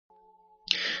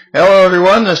Hello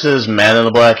everyone, this is Man in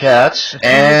the Black Hat,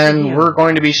 and we're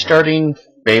going to be starting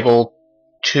Fable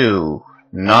 2,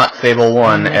 not Fable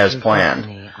 1 as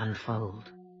planned.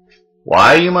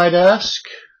 Why, you might ask?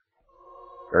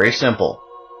 Very simple.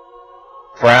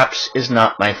 Fraps is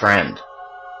not my friend.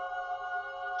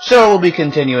 So we'll be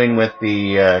continuing with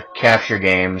the capture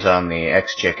games on the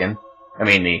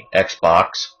the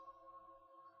Xbox.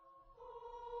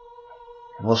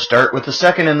 We'll start with the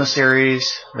second in the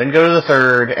series, then go to the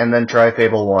third, and then try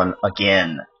Fable 1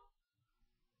 again.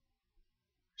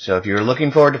 So if you're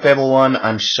looking forward to Fable 1,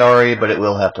 I'm sorry, but it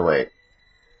will have to wait.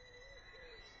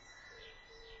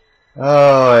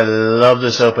 Oh, I love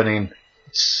this opening.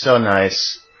 It's so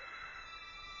nice.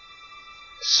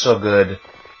 So good.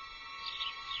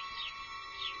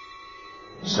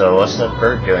 So what's that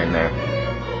bird doing there?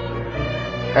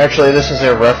 Actually, this is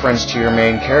a reference to your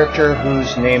main character,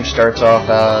 whose name starts off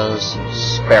as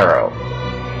Sparrow.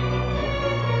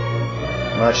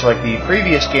 Much like the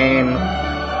previous game,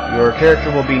 your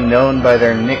character will be known by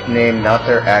their nickname, not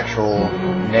their actual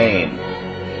name.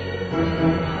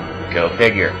 Go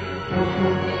figure.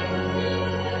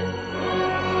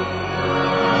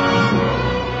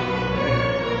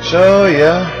 So,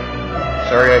 yeah.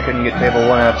 Sorry I couldn't get Fable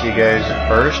 1 out to you guys at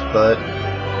first, but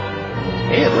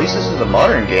hey, at least this is a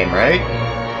modern game, right?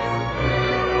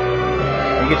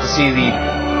 You get to see the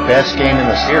best game in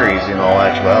the series in all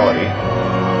actuality.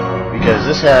 Because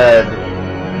this had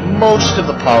most of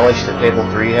the polish that Fable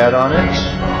 3 had on it.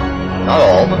 Not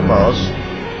all, but most.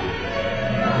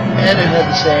 And it had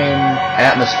the same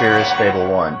atmosphere as Fable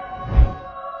 1.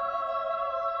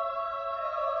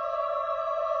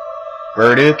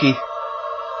 Birdookie.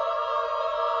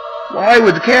 Why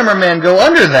would the cameraman go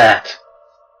under that?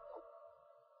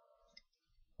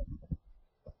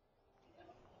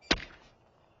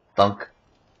 Thunk.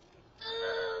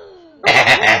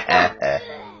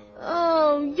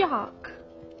 Oh, yuck.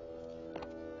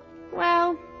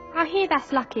 Well, I hear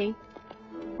that's lucky.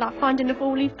 Like finding a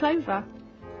four-leaf clover.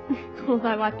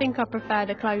 Although I think I prefer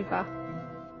the clover.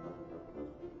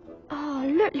 Oh,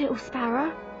 look, little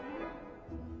sparrow.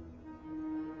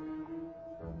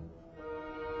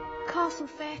 Castle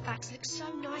Fairfax looks so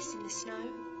nice in the snow.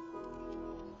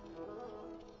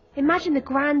 Imagine the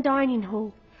grand dining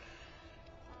hall.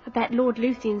 I bet Lord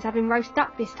Lucian's having roast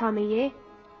duck this time of year.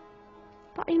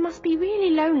 But he must be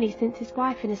really lonely since his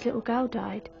wife and his little girl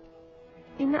died.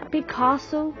 In that big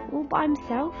castle, all by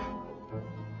himself.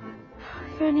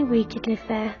 If only we could live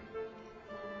there.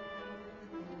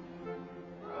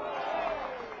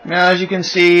 Now, as you can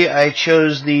see, I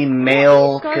chose the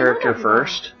male character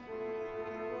first.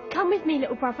 Come with me,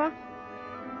 little brother.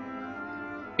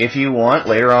 If you want,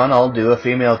 later on I'll do a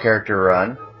female character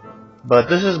run. But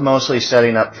this is mostly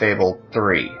setting up Fable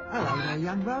 3. Hello there,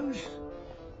 young Rose.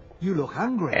 You look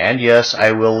hungry. And yes,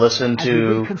 I will listen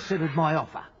to considered my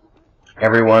offer.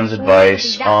 Everyone's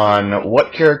advice on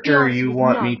what character you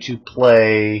want me to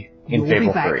play in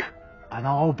Fable 3. And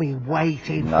I'll be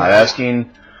waiting. Not asking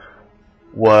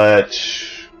what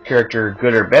character,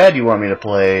 good or bad, you want me to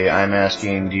play. I'm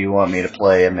asking, do you want me to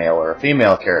play a male or a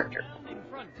female character?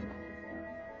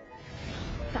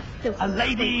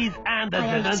 Ladies and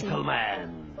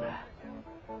gentlemen,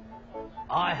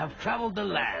 I have travelled the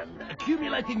land,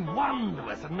 accumulating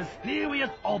wondrous and mysterious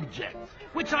objects,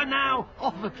 which I now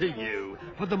offer to you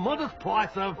for the modest price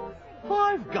of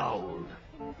 5 gold.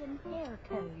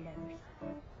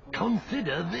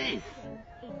 Consider this.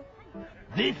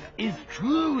 This is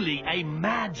truly a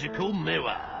magical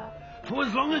mirror. For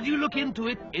as long as you look into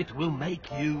it, it will make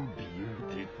you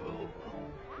beautiful.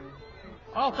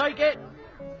 I'll take it.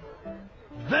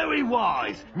 Very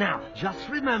wise. Now, just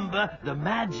remember, the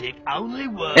magic only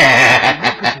works when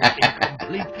you look at it in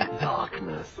complete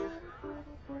darkness.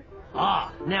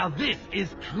 Ah, now this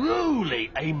is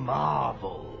truly a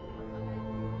marvel.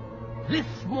 This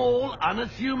small,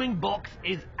 unassuming box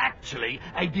is actually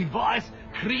a device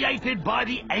created by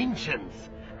the ancients,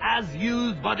 as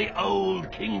used by the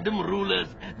old kingdom rulers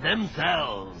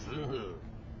themselves.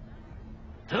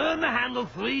 Turn the handle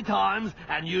 3 times,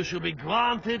 and you shall be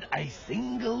granted a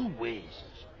single wish.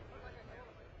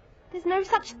 There's no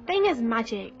such thing as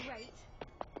magic.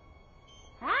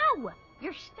 Ow!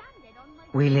 You're standing on my...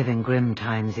 We live in grim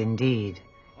times indeed,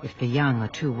 if the young are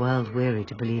too world-weary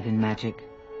to believe in magic.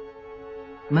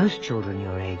 Most children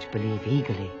your age believe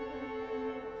eagerly.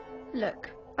 Look,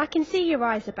 I can see your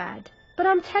eyes are bad, but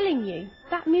I'm telling you,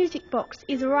 that music box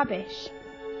is rubbish.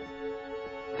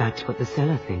 That's what the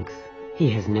seller thinks. He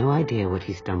has no idea what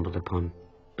he stumbled upon.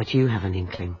 But you have an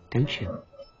inkling, don't you?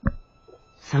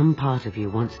 Some part of you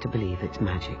wants to believe it's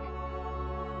magic.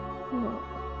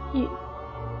 What?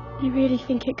 You really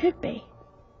think it could be?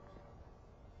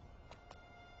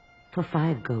 For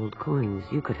 5 gold coins,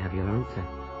 you could have your answer.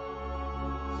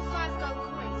 5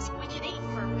 gold coins. We can eat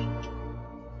for a week.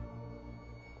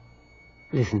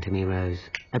 Listen to me, Rose.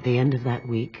 At the end of that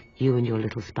week, you and your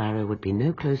little sparrow would be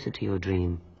no closer to your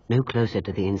dream, no closer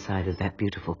to the inside of that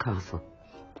beautiful castle.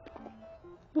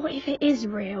 What if it is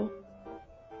real?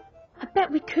 I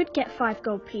bet we could get 5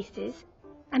 gold pieces,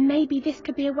 and maybe this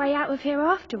could be a way out of here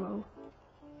after all.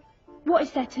 What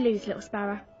is there to lose, little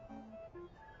sparrow?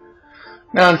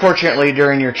 Now, unfortunately,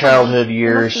 during your childhood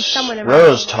years,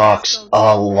 Rose talks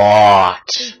a lot.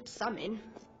 Summon.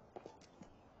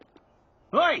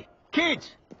 Oi, kids!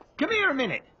 Come here a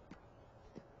minute.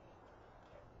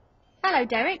 Hello,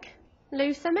 Derek.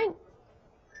 Lose something?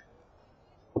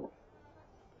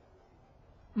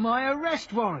 My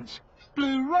arrest warrants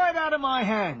flew right out of my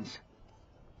hands.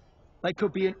 They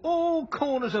could be in all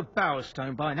corners of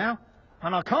Bowerstone by now,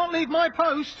 and I can't leave my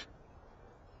post.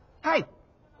 Hey,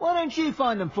 why don't you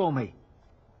find them for me?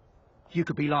 You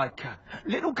could be like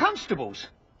little constables.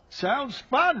 Sounds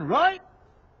fun, right?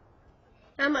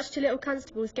 How much do little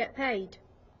constables get paid?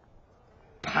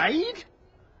 Paid?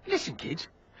 Listen, kids,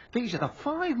 these are the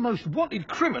 5 most wanted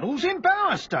criminals in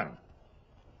Bowerstone.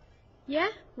 Yeah?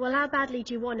 Well, how badly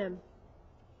do you want them?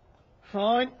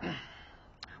 Fine.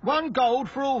 1 gold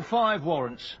for all 5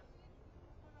 warrants.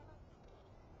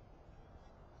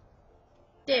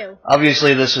 Deal.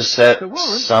 Obviously, this was set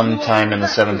sometime in the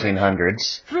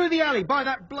 1700s. Through the alley by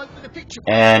that bloke with the picture.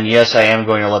 And yes, I am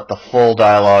going to let the full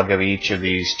dialogue of each of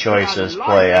these choices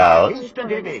play out,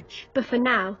 But for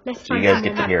now, let's so find you guys out get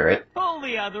to about- hear it. Pull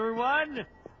the other one.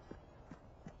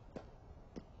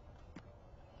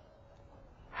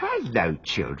 Hello,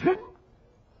 children.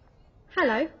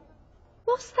 Hello.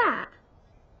 What's that?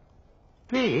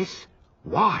 This?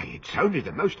 Why, it's only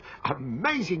the most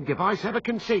amazing device ever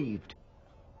conceived.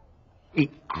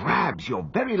 It grabs your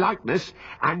very likeness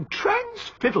and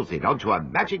transfiddles it onto a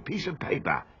magic piece of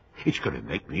paper. It's going to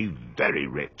make me very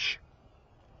rich.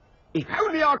 If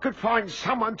only I could find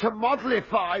someone to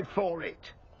modelify for it.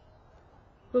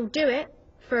 We'll do it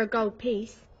for a gold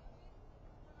piece.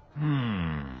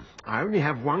 I only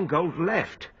have 1 gold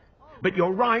left. But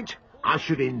you're right. I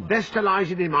should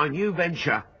investalise it in my new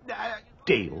venture.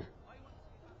 Deal.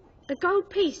 A gold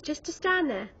piece just to stand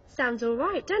there. Sounds all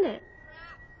right, doesn't it?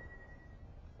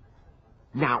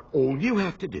 Now, all you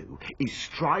have to do is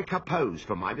strike a pose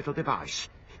for my little device.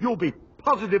 You'll be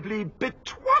positively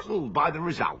betwaddled by the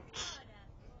results.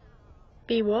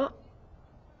 Be what?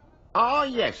 Ah,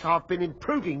 yes, I've been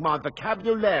improving my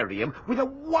vocabularium with a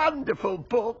wonderful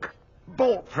book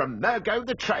bought from Mergo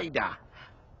the trader.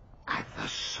 A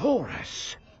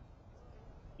thesaurus.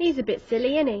 He's a bit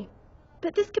silly, isn't he?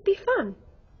 But this could be fun.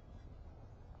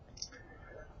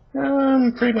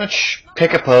 Pretty much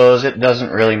pick a pose. It doesn't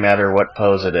really matter what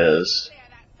pose it is.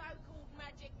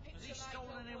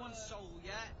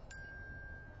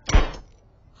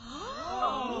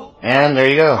 And there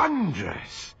you go.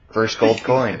 Wondrous. First gold This is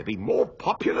going coin. to be more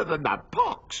popular than that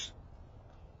box.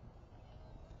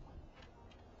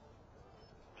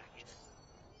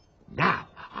 Now,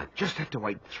 I just have to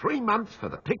wait 3 months for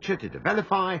the picture to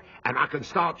developify, and I can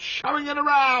start showing it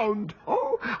around.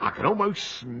 Oh, I can almost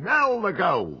smell the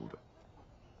gold.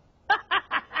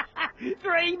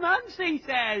 3 months, he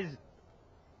says.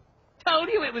 Told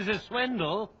you it was a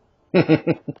swindle.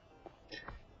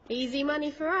 Easy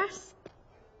money for us.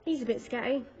 He's a bit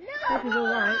scatty. Hope he's all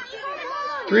right.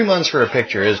 3 months for a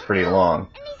picture is pretty long.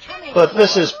 But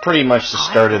this is pretty much the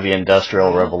start of the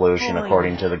Industrial Revolution,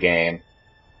 according to the game.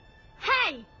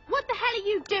 Hey, what the hell are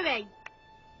you doing?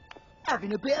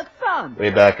 Having a bit of fun.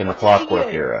 Way back in the Clockwork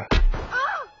era.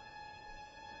 Oh!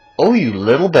 Oh, you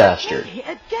little bastard. Hit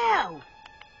a girl.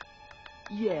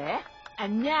 Yeah,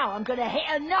 and now I'm gonna hit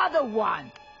another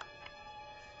one.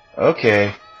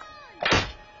 Okay.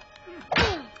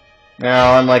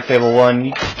 Now, unlike Fable 1,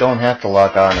 you don't have to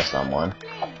lock on to someone.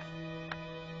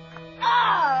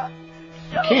 Ah!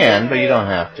 You can, but you don't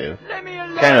have to. Let me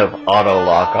alone. Kind of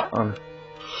auto-lock on.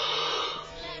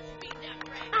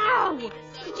 Ow!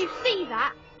 Did you see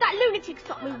that? That lunatic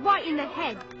shot me right in the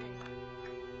head.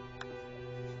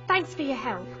 Thanks for your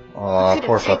help. Aw, Could've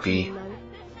poor taken puppy. him, though.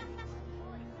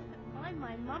 I'm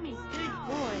my mummy's good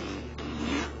boy.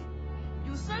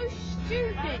 You're so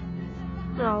stupid.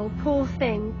 Oh, poor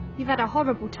thing. You've had a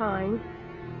horrible time.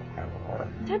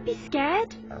 Don't be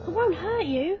scared. I won't hurt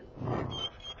you.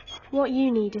 What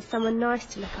you need is someone nice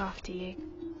to look after you.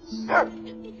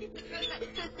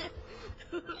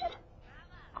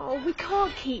 Oh, we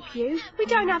can't keep you. We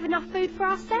don't have enough food for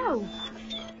ourselves.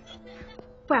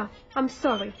 Well, I'm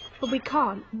sorry, but we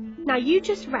can't. Now you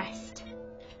just rest.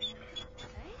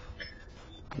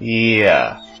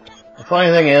 Yeah. The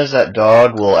funny thing is that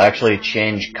dog will actually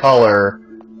change color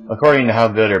according to how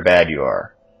good or bad you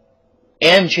are.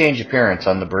 And change appearance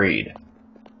on the breed.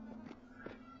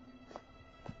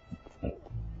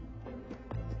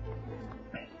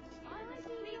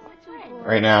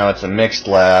 Right now it's a mixed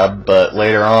lab, but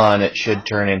later on it should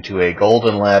turn into a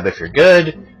golden lab if you're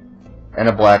good, and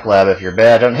a black lab if you're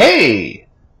bad. And hey!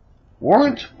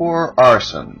 Warrant for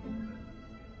arson.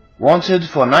 Wanted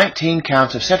for 19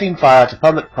 counts of setting fire to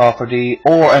public property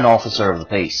or an officer of the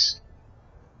peace.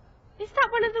 Is that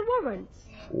one of the warrants?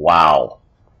 Wow.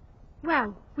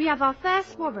 Well, we have our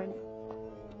first warrant.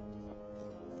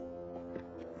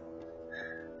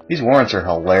 These warrants are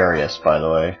hilarious, by the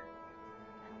way.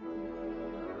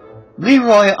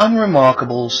 Leroy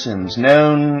Unremarkable Sins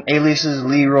Known, aliases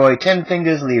Leroy 10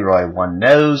 Fingers, Leroy 1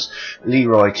 Nose,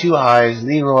 Leroy 2 Eyes,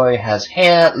 Leroy has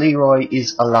hair, Leroy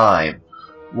is alive.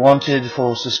 Wanted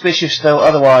for suspicious though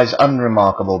otherwise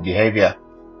unremarkable behavior.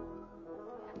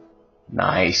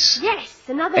 Nice. Yes,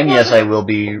 another And warrant. yes, I will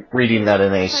be reading that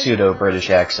in a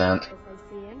pseudo-British accent.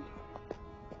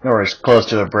 Or as close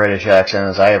to a British accent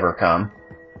as I ever come.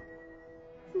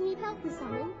 Need help with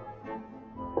something?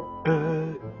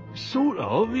 Sort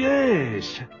of,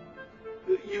 yes.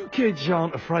 You kids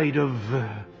aren't afraid of,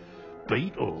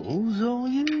 beetles, are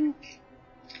you?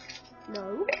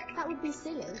 No, that would be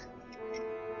silly.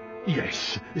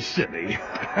 Yes, silly.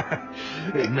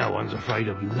 No one's afraid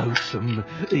of loathsome,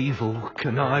 evil,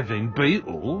 conniving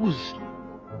beetles.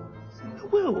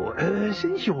 Well,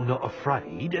 since you're not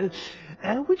afraid,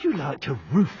 how would you like to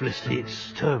ruthlessly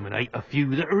exterminate a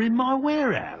few that are in my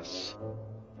warehouse?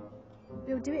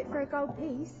 We'll do it for a gold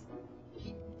piece.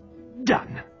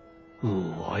 Done.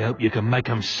 Oh, I hope you can make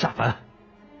 'em suffer.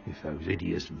 If those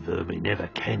hideous vermin ever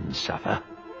can suffer.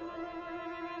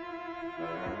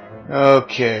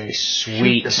 Okay,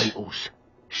 sweet. Shoot the beetles.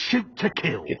 Shoot to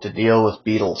kill. Get to deal with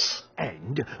beetles.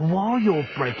 And while you're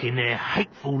breaking their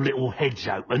hateful little heads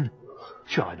open,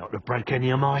 try not to break any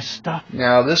of my stuff.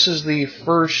 Now, this is the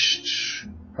first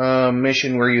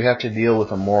mission where you have to deal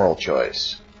with a moral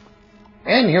choice.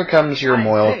 And here comes your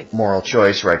moral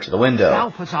choice right to the window.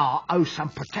 Balthazar owes some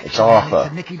protection It's Arthur.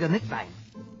 to Nicky the Nickname.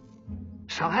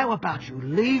 So how about you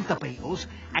leave the beetles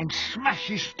and smash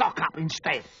his stock up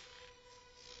instead?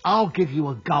 I'll give you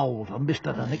a gold on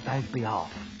Mr. the Nickname's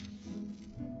behalf.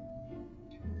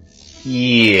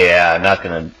 Yeah, not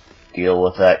gonna deal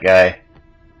with that guy.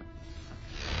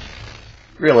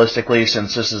 Realistically,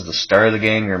 since this is the start of the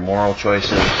game, your moral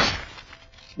choices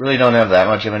really don't have that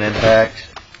much of an impact.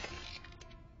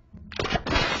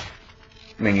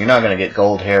 I mean, you're not gonna get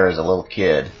gold hair as a little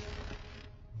kid.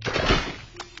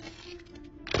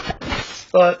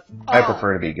 But I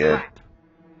prefer to be good.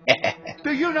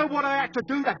 Do you know what I had to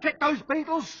do to get those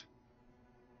beetles?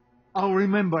 I'll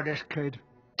remember this, kid.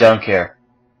 Don't care.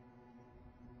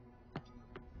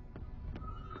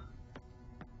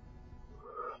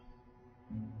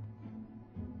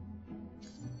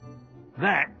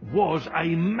 That was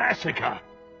a massacre.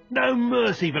 No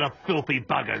mercy for the filthy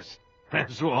buggers.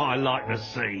 That's what I like to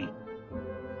see.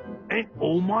 And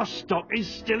all my stock is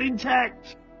still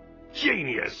intact.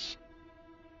 Genius.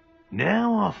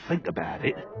 Now I think about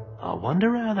it, I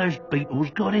wonder how those beetles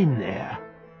got in there.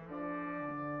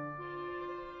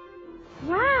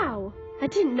 Wow, I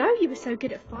didn't know you were so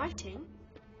good at fighting.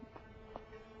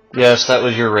 Yes, that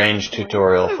was your ranged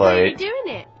tutorial You're fight. really doing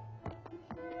it.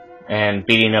 And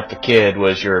beating up the kid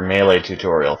was your melee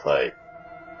tutorial fight.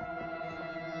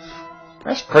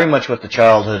 That's pretty much what the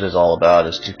childhood is all about,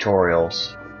 is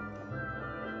tutorials.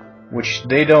 Which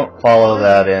they don't follow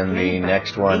that in the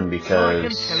next one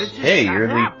because, hey, you're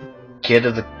the kid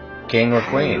of the king or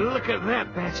queen. Look at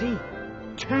that, Betty.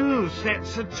 2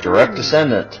 sets of twins. Direct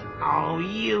descendant. Oh,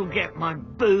 you'll get my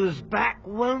booze back,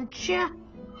 won't you?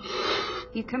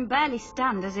 You can barely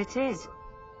stand as it is.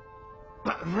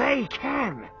 But they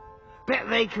can. Bet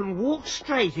they can walk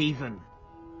straight even.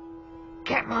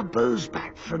 Get my booze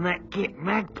back from that git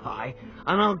magpie,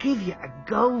 and I'll give you a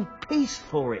gold piece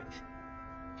for it.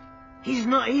 He's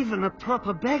not even a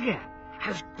proper beggar.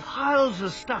 Has piles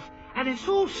of stuff, and it's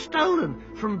all stolen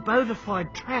from bona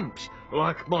fide tramps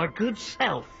like my good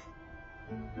self.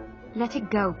 Let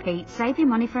it go, Pete. Save your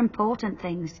money for important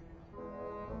things.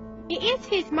 It is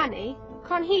his money.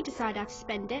 Can't he decide how to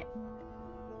spend it?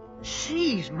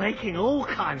 She's making all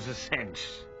kinds of sense.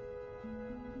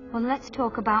 Well, let's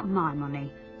talk about my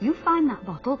money. You find that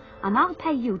bottle, and I'll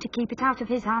pay you to keep it out of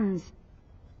his hands.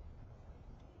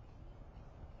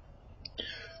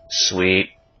 Sweet.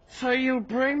 So you'll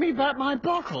bring me back my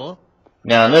bottle?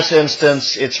 Now, in this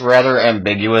instance, it's rather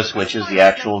ambiguous which is the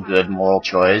actual good moral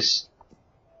choice.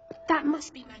 That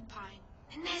must be Magpie.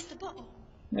 And there's the bottle.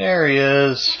 There he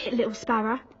is. Get it, little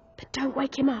sparrow, but don't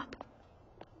wake him up.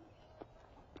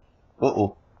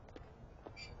 Uh-oh.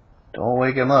 Don't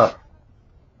wake him up.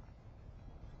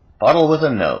 Bottle with a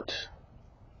note.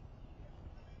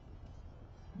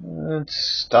 It's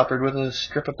stoppered with a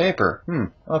strip of paper.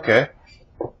 Okay.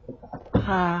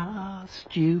 Ah,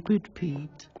 stupid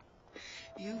Pete.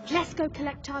 Let's go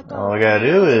collect our gold. All we gotta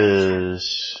do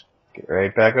is get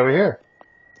right back over here.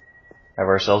 Have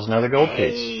ourselves another gold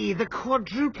piece. Hey, the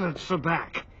quadruplets are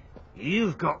back.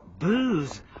 You've got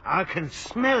booze. I can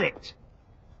smell it.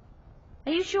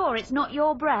 Are you sure it's not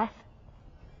your breath?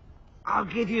 I'll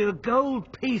give you a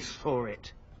gold piece for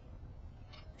it.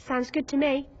 Sounds good to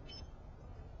me.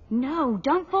 No,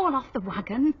 don't fall off the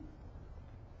wagon.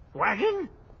 Wagon?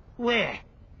 Where?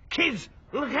 Kids,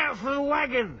 look out for the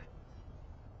wagon.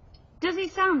 Does he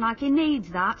sound like he needs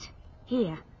that?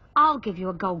 Here, I'll give you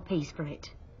a gold piece for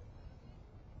it.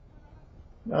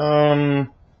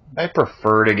 I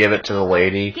prefer to give it to the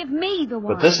lady. Give me the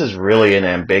one. But this is really an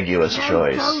ambiguous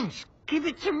choice. Don't. Give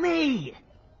it to me.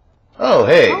 Oh,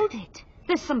 hey. Hold it.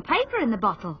 There's some paper in the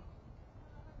bottle.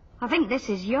 I think this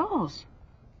is yours.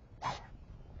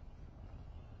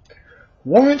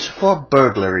 Warrant for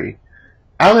burglary.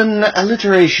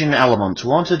 Alliteration element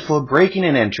wanted for breaking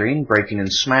and entering, breaking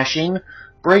and smashing,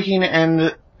 breaking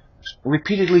and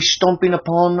repeatedly stomping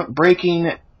upon,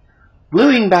 breaking,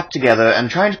 gluing back together, and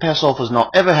trying to pass off as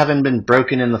not ever having been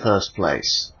broken in the first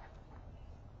place.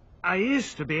 I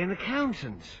used to be an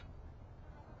accountant.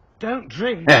 Don't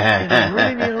drink, it'll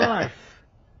ruin your life.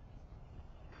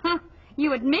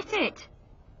 You admit it.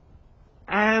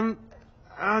 I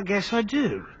guess I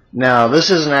do. Now, this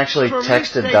isn't actually From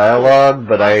texted this day dialogue,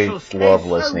 but I shall stay love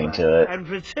listening sober to it. and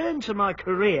return to my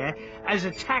career as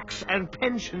a tax and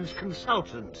pensions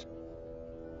consultant.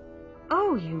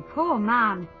 Oh, you poor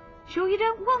man. Sure you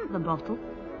don't want the bottle?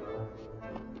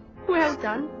 Well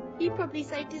done. You probably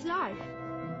saved his life.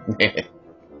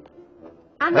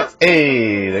 And Oh,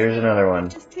 hey, there's another one.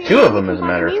 Two of them, as a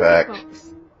matter of fact.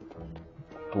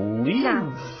 Believe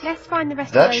Now, let's find the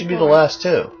rest of that those should be the warrants. last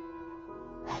two.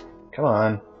 Come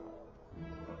on.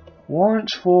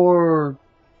 Warrant for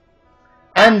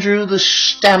Andrew the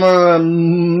Stammerer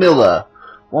Miller.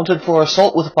 Wanted for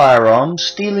assault with a firearm,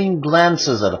 stealing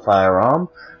glances at a firearm,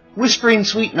 whispering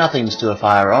sweet nothings to a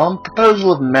firearm,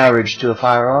 proposal of marriage to a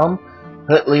firearm,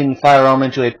 hurtling firearm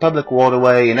into a public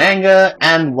waterway in anger,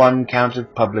 and 1 count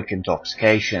of public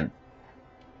intoxication.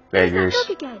 Beggars.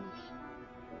 Look again.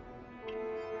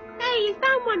 Hey, you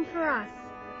found one for us.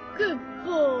 Good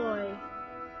boy.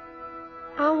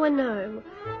 Oh, I know.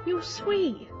 You're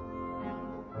sweet.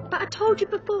 But I told you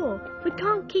before, we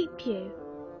can't keep you.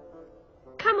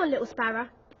 Come on, little sparrow.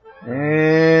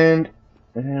 And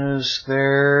is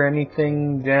there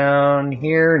anything down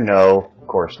here? No, of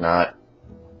course not.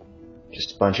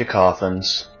 Just a bunch of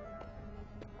coffins.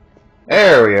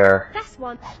 There we are. That's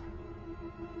one.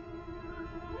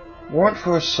 Warrant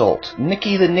for assault.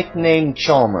 Nicky the nickname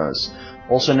Chalmers.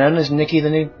 Also known as Nicky the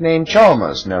nickname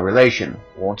Chalmers. No relation.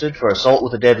 Wanted for assault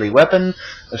with a deadly weapon,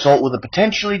 assault with a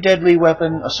potentially deadly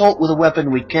weapon, assault with a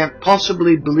weapon we can't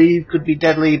possibly believe could be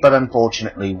deadly, but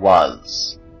unfortunately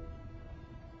was.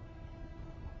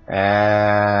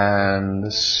 And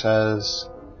this says,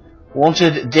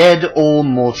 wanted dead or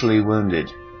mortally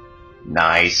wounded.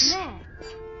 Nice. There.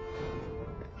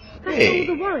 That's Hey.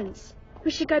 all the warrants. We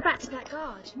should go back to that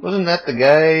guard. Wasn't that the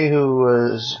guy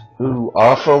who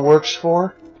Arthur works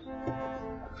for?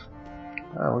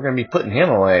 Oh, we're gonna be putting him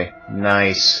away.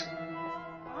 Nice.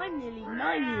 I'm nearly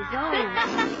 9 years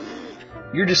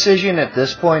old. Your decision at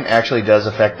this point actually does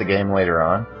affect the game later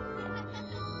on.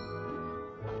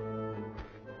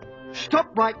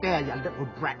 Stop right there, you little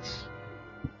brats.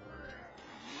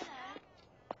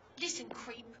 Listen,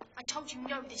 creep. I told you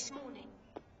no this morning.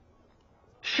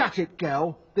 Shut it,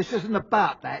 girl. This isn't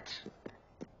about that.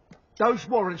 Those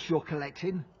warrants you're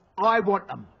collecting, I want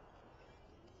them.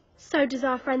 So does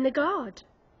our friend the guard.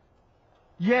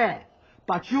 Yeah,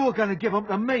 but you're going to give them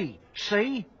to me,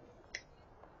 see?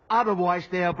 Otherwise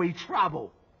there'll be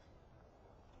trouble.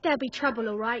 There'll be trouble,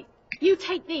 all right. You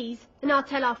take these, and I'll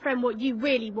tell our friend what you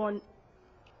really want.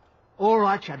 All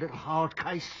right, you little hard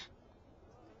case.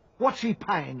 What's he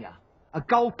paying you? A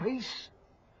gold piece?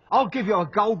 I'll give you a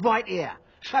gold right here.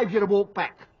 Save you to walk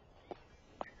back.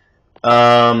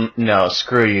 No,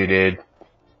 screw you, dude.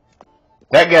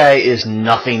 That guy is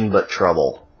nothing but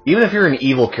trouble. Even if you're an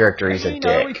evil character, he's a You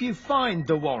know dick. if you find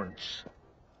the warrants.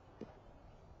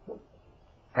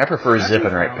 I prefer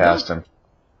zipping right past him.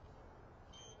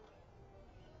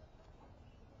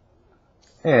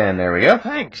 And there we go.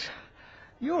 Thanks.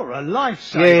 You're a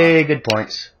lifesaver. Yay, good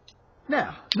points.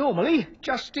 Now, normally,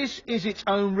 justice is its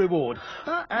own reward.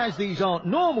 But as these aren't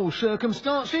normal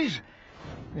circumstances,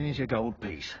 there's your gold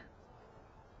piece.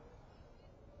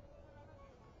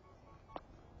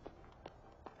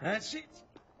 That's it.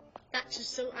 That should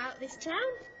sort out this town.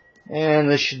 And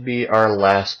this should be our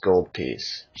last gold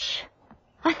piece. Shh.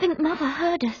 I think Mother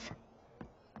heard us.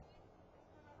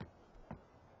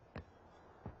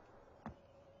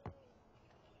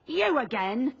 You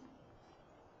again?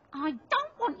 I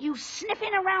don't want you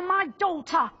sniffing around my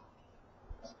daughter.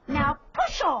 Now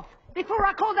push off before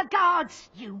I call the guards,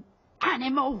 you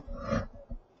animal.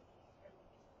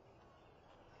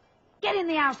 Get in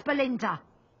the house, Belinda.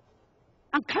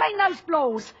 And clean those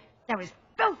floors. They're as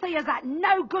filthy as that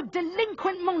no-good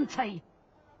delinquent Monty.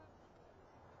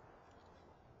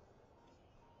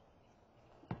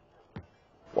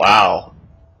 Wow.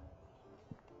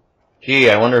 Gee,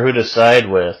 I wonder who to side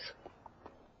with.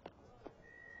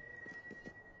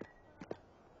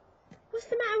 What's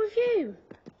the matter with you?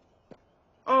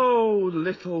 Oh,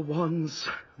 little ones,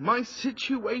 my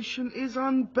situation is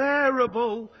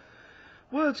unbearable.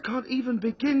 Words can't even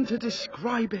begin to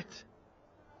describe it.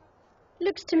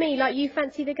 Looks to me like you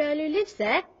fancy the girl who lives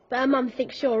there, but her mum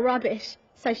thinks you're rubbish,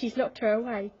 so she's locked her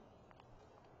away.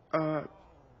 I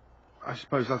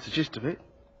suppose that's the gist of it.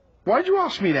 Why'd you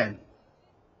ask me then?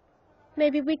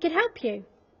 Maybe we could help you.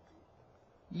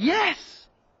 Yes!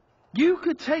 You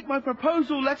could take my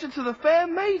proposal letter to the fair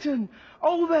maiden.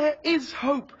 Oh, there is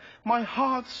hope. My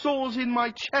heart soars in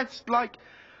my chest like...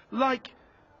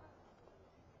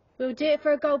 We'll do it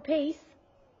for a gold piece.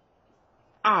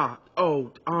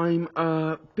 I'm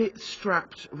a bit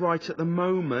strapped right at the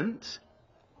moment.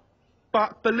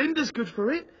 But Belinda's good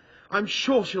for it. I'm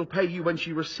sure she'll pay you when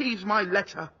she receives my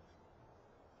letter.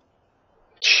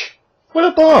 What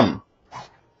a bum!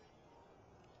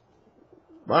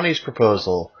 Ronnie's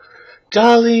proposal.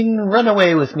 Darling, run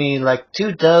away with me like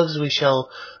two doves. We shall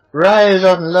rise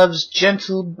on love's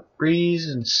gentle breeze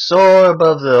and soar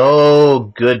above the...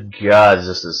 Oh, good gods,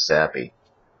 this is sappy.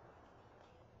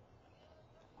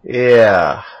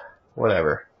 Yeah,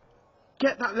 whatever.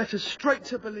 Get that letter straight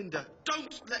to Belinda.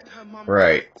 Don't let her mum...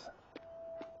 Right.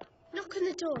 Knock on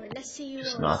the door and let's see you.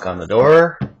 Just knock on the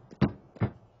door.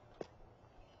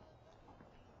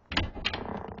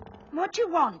 What do you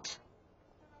want?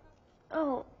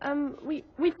 Oh,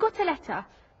 we've got a letter.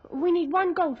 We need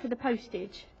 1 gold for the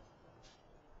postage.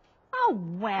 Oh,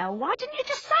 well, why didn't you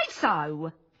just say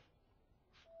so?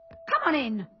 Come on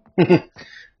in.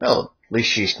 Well, at least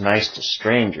she's nice to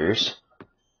strangers.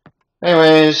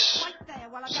 Anyways,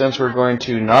 since we're going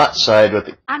to not side with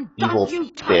the evil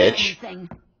bitch,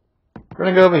 we're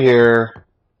going to go over here,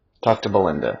 talk to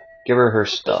Belinda, give her her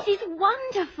stuff. This is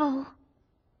wonderful.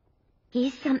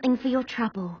 Here's something for your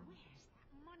trouble.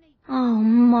 Oh,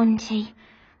 Monty,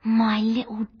 my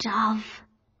little dove.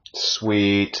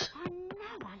 Sweet. I know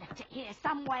I left it here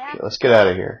somewhere. Okay, let's get out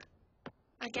of here.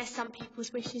 I guess some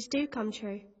people's wishes do come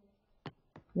true.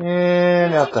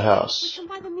 And out the We house. can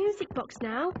buy the music box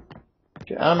now.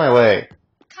 Get out of my way,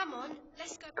 Come on,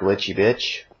 let's go. glitchy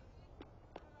bitch.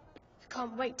 I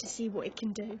can't wait to see what it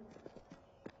can do.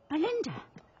 Belinda,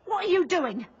 what are you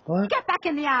doing? What Get back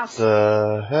in the house.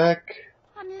 the heck?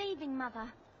 I'm leaving,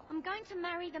 Mother. I'm going to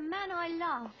marry the man I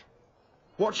love.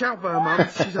 Watch out for her, Mum.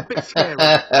 She's a bit scary.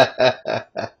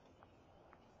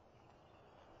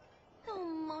 Oh,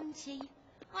 Monty,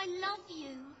 I love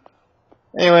you.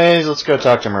 Anyways, let's go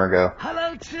talk to Murgo.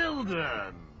 Hello,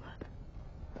 children.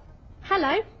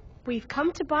 Hello, we've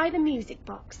come to buy the music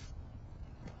box.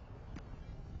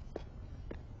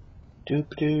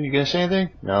 Doop-doo, you gonna say anything?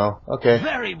 No? Okay.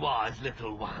 Very wise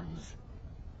little ones.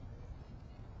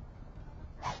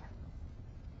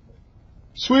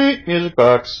 Sweet music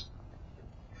box.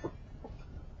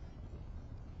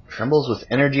 Trembles with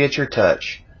energy at your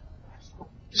touch.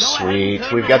 Sweet.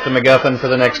 We've got the MacGuffin for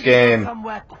the next game.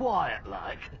 Somewhere quiet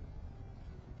like.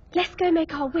 Let's go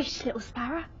make our wish, little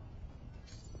sparrow.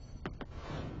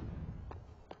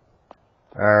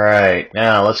 Alright,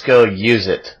 now let's go use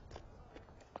it.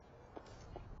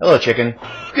 Hello, chicken.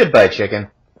 Goodbye,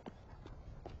 chicken.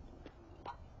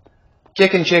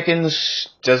 Kicking chickens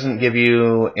doesn't give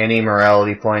you any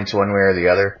morality points one way or the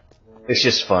other. It's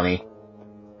just funny.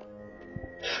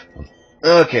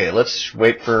 Okay, let's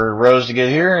wait for Rose to get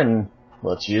here and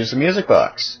let's use the music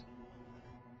box.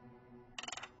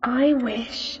 I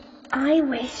wish. I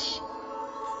wish.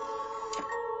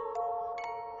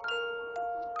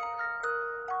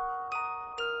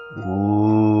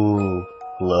 Ooh,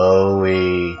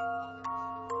 glowy.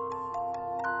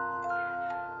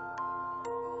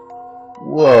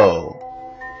 Whoa.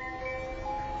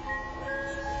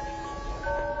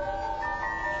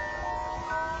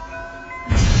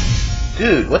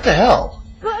 Dude, what the hell?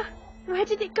 But where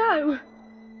did it go?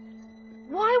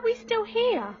 Why are we still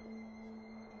here?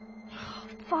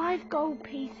 5 gold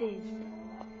pieces.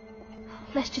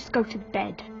 Let's just go to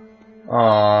bed.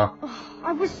 Aww. Oh,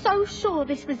 I was so sure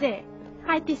this was it.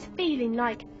 I had this feeling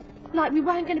like we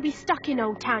weren't going to be stuck in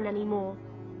Old Town anymore.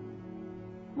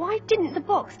 Why didn't the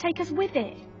box take us with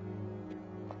it?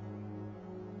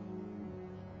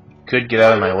 Could get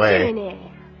out of my What are you way. doing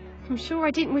here? I'm sure I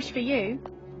didn't wish for you.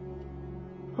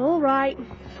 All right,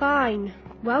 fine.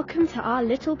 Welcome to our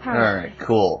little paradise. Alright,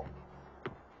 cool.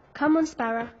 Come on,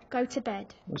 Sparrow. Go to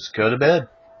bed. Let's go to bed.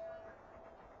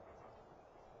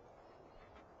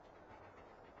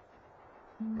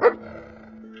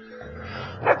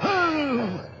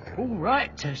 All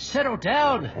right, settle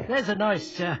down. There's a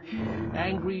nice,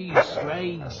 angry,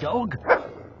 stray dog.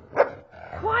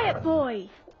 Quiet, boy.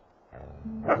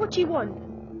 What do you want?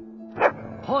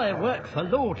 I work for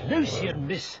Lord Lucian,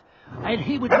 miss, and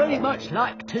he would very much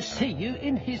like to see you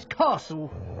in his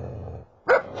castle.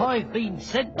 I've been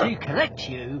sent to collect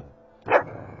you.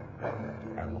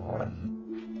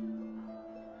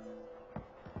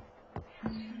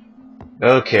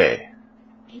 Okay.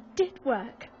 It did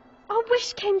work. Our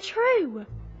wish came true.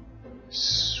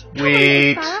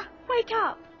 Sweet. Come on, Sparrow. Wake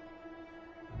up.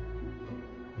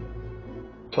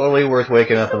 Totally worth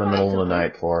waking up in the middle of the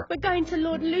night for. We're going to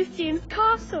Lord Lucian's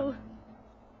castle.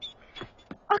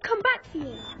 I'll come back for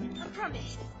you. I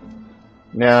promise.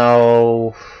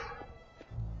 Now,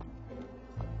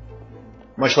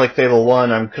 much like Fable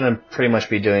 1, I'm gonna pretty much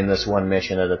be doing this one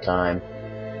mission at a time.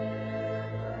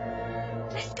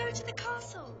 Let's go to the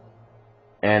castle.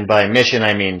 And by mission,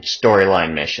 I mean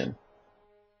storyline mission.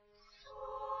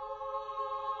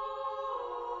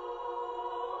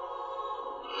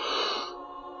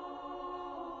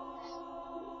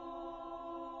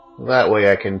 That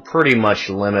way I can pretty much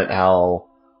limit how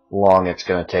long it's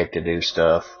going to take to do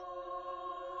stuff.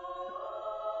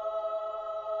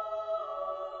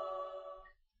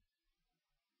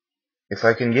 If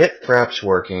I can get Fraps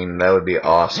working, that would be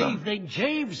awesome. Evening,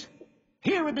 Jeeves.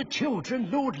 Here are the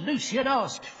children Lord Lucian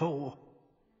asked for.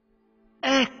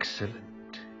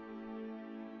 Excellent.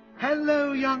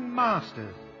 Hello, young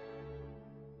masters.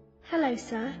 Hello,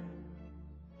 sir.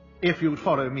 If you'd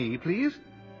follow me, please.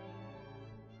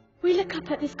 We look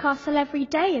up at this castle every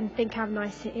day and think how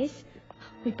nice it is.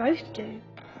 We both do.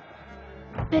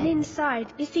 But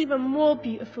inside, it's even more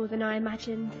beautiful than I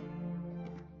imagined.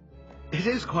 It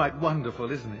is quite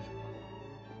wonderful, isn't it?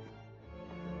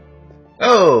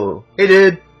 Oh, hey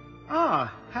dude.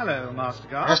 Ah, hello, Master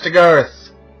Garth. Master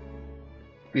Garth.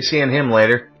 Be seeing him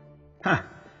later. Ha,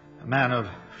 a man of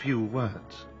few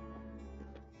words.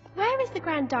 Where is the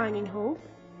grand dining hall?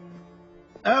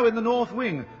 Oh, in the north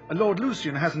wing. Lord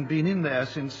Lucian hasn't been in there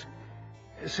since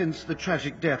the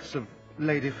tragic deaths of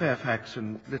Lady Fairfax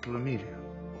and little Amelia.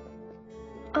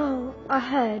 Oh, I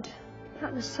heard.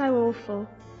 That was so awful.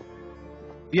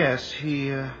 Yes,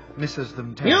 he misses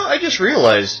them You know, I just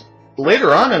realized,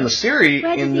 later on in the series,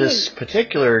 in this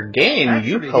particular game,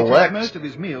 Actually, you he collect takes most of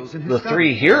his meals in his the study.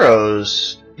 3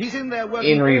 heroes He's in there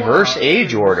working in all reverse hours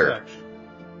age doing order. research.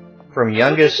 From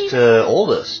youngest to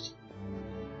oldest.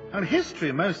 On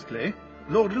history, mostly.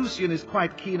 Lord Lucian is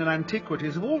quite keen on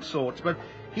antiquities of all sorts, but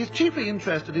he's chiefly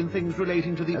interested in things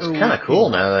relating to the That's old kind of cool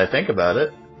kingdom. now that I think about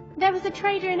it. There was a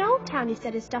trader in Old Town who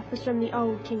said his stuff was from the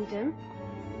Old Kingdom.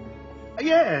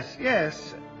 Yes,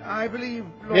 yes. I believe...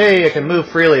 Lord Yay, I Lucian can move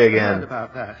freely heard again.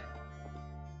 about that.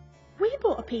 We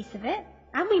bought a piece of it,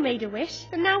 and we made a wish,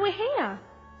 and now we're here.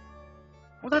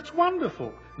 Well, that's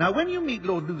wonderful. Now, when you meet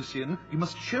Lord Lucian, you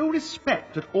must show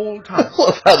respect at all times. I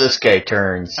love how this guy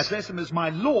turns. Address him as my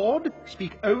lord,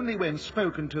 speak only when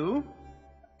spoken to,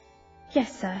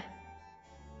 Yes, sir.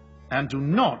 and do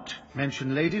not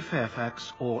mention Lady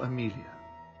Fairfax or Amelia.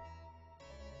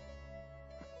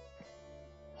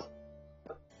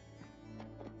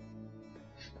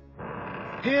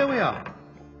 Here we are.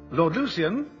 Lord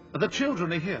Lucian, the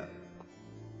children are here.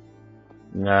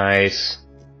 Nice.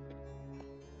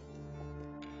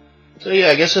 So yeah,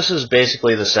 I guess this is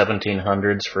basically the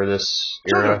 1700s for this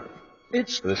era.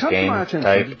 It's For this come to game my attention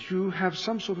type. that you have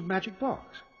some sort of magic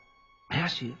box. May I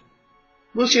see it?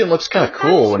 Lucian looks kind of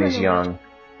cool when he's young.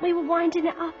 We were winding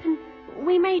it up, and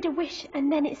we made a wish,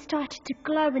 and then it started to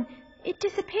glow, and it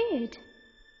disappeared.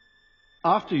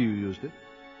 After you used it?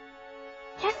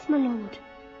 Yes, my lord.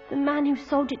 The man who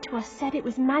sold it to us said it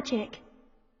was magic.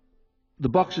 The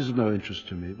box is of no interest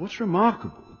to me. What's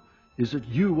remarkable is that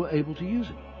you were able to use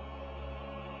it.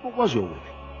 What was your wish?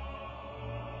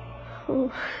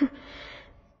 Oh.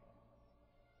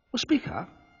 Well, speak up.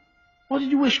 What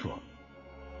did you wish for?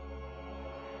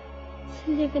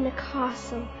 To live in a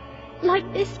castle,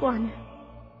 like this one.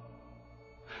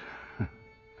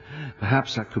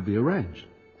 Perhaps that could be arranged.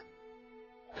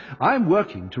 I'm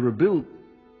working to rebuild...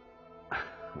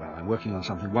 Well, I'm working on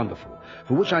something wonderful,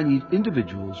 for which I need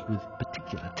individuals with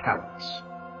particular talents.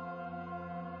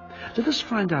 Let us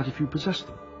find out if you possess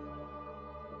them.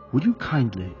 Would you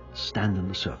kindly stand in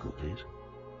the circle, please?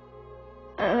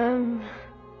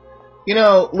 You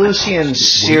know, Lucian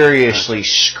seriously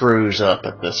screws up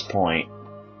at this point.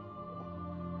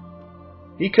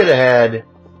 He could have had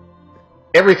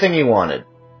everything he wanted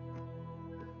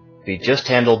if he just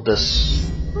handled this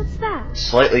What's that?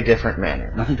 slightly different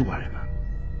manner. Nothing to worry about.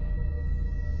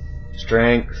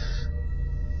 Strength,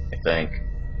 I think.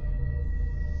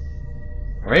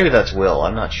 Or maybe that's will,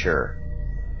 I'm not sure.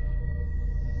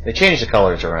 They changed the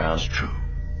colors around. It's true.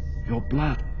 Your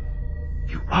blood.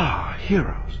 You are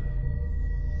heroes.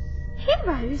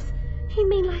 Heroes? You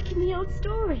mean like in the old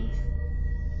stories?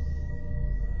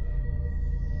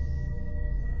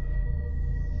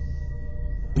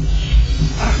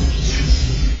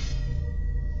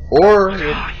 Or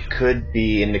it could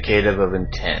be indicative of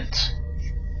intent.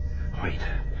 Wait.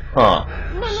 Huh.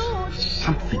 No.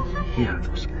 Something here.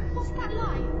 What's that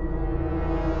like?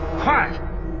 Quiet!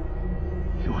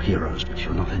 You're heroes, but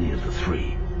you're not any of the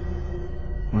three.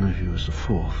 One of you is the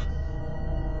fourth.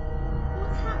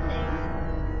 What's happening?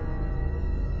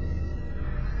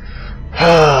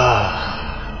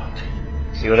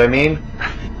 See what I mean?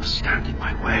 Nothing must stand in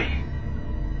my way.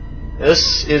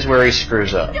 This is where he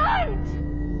screws up. Don't!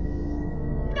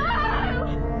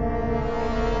 No!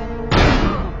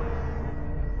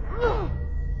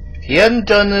 If he hadn't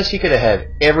done this, he could have had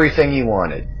everything he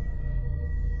wanted.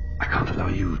 I can't allow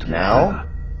you to... Now,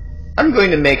 I'm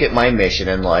going to make it my mission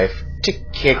in life to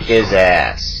kick his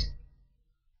ass.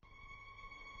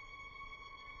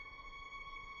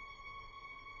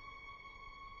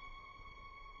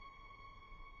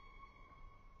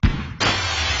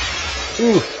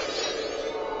 Oof.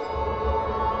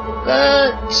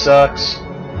 That sucks.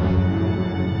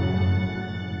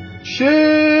 Shit!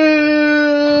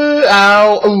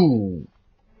 Ow! Ooh.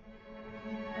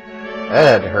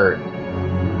 That hurt.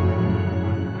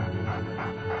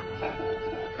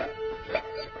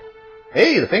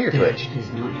 Hey, the finger twitch. It is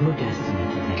not your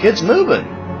destiny. Kid's moving.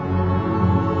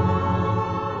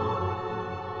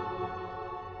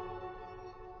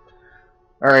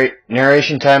 Alright,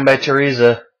 narration time by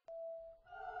Teresa.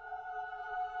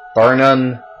 Bar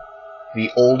none,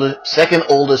 the second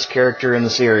oldest character in the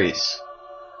series.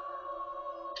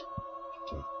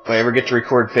 If I ever get to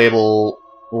record Fable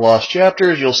Lost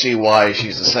Chapters, you'll see why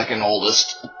she's the second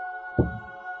oldest.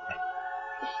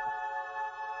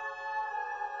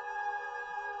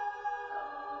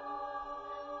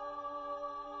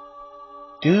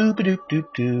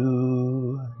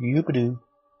 Doo-ba-doo-doo-doo, yoop-a-doo.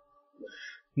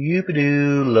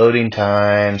 Yoop-a-doo, loading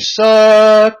times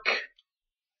suck.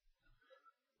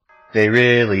 They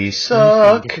really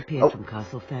suck. He disappeared from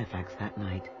Castle Fairfax that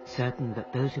night, certain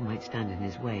that those who might stand in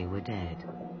his way were dead.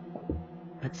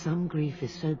 But some grief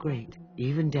is so great,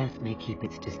 even death may keep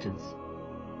its distance.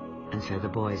 And so the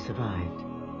boy survived.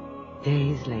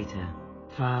 Days later,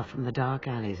 far from the dark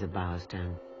alleys of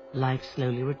Bowerstone, life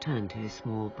slowly returned to his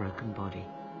small, broken body.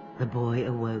 The boy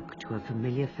awoke to a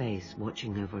familiar face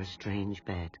watching over a strange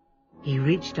bed. He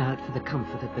reached out for the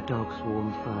comfort of the dog's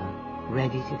warm fur,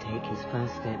 ready to take his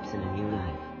first steps in a new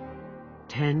life.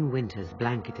 10 winters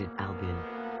blanketed Albion.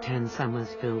 10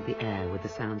 summers filled the air with the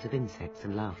sounds of insects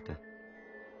and laughter.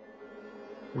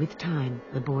 With time,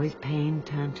 the boy's pain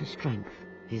turned to strength.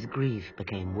 His grief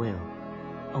became will.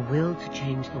 A will to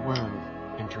change the world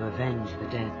and to avenge the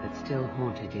death that still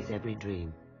haunted his every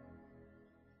dream.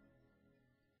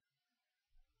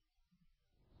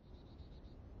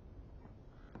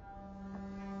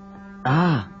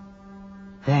 Ah,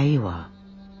 there you are.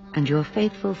 And your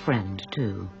faithful friend,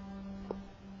 too.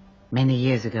 Many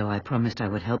years ago I promised I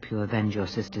would help you avenge your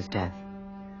sister's death.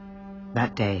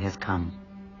 That day has come.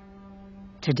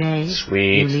 Today,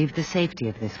 you leave the safety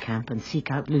of this camp and seek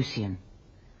out Lucian.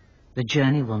 The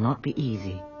journey will not be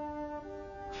easy.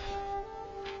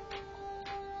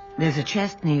 There's a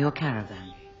chest near your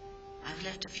caravan. I've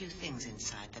left a few things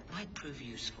inside that might prove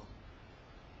useful.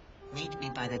 Meet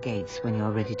me by the gates when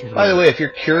you're ready to leave. By the way, if you're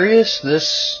curious,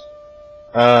 this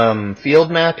field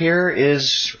map here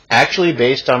is actually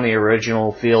based on the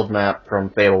original field map from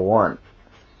Fable 1,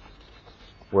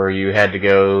 where you had to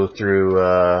go through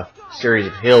a series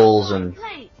of hills and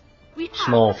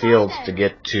small fields to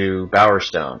get to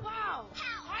Bowerstone.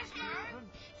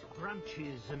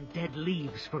 Branches and dead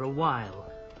leaves for a while,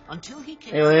 until he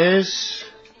came... Anyways...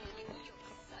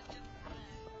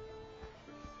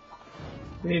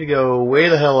 We need to go way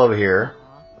the hell over here.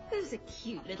 Who's a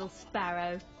cute little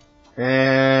sparrow?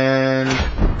 And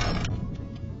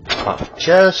pop the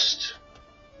chest.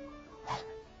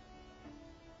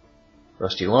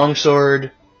 Rusty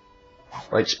longsword.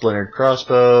 Light splintered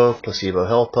crossbow. Placebo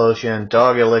health potion.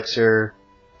 Dog elixir.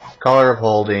 Collar of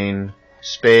holding.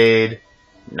 Spade.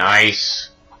 Nice.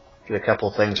 Get a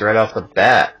couple things right off the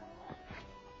bat.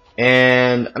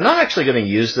 And I'm not actually going to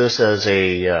use this as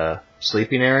a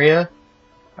sleeping area.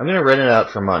 I'm going to rent it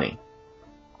out for money.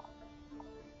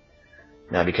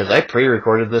 Now, because I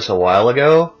pre-recorded this a while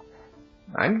ago,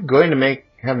 I'm going to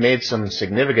have made some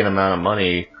significant amount of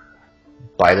money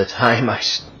by the time I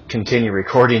continue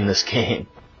recording this game.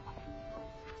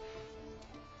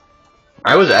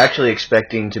 I was actually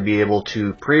expecting to be able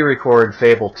to pre-record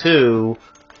Fable 2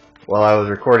 while I was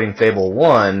recording Fable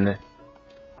 1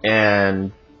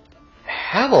 and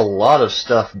have a lot of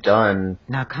stuff done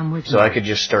now come with so I could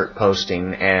just start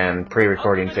posting and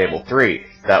pre-recording Fable 3.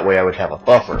 That way I would have a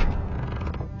buffer.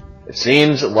 It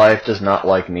seems that life does not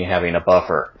like me having a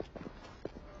buffer.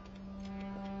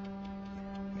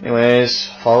 Anyways,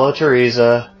 follow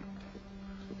Teresa,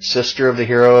 sister of the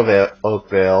hero of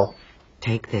Oakvale.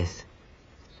 Take this.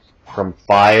 From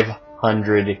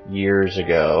 500 years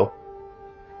ago.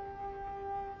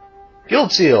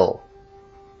 Guild seal!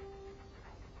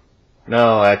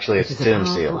 No, actually it's a tomb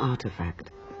seal.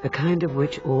 Artifact, the kind of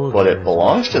which all but it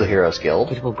belongs to the Heroes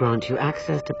Guild. It will grant you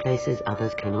access to places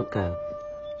others cannot go.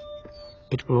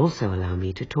 It will also allow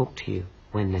me to talk to you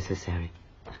when necessary.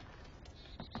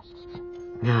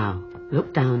 Now,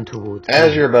 look down towards...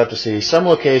 As you're about to see, some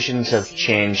locations have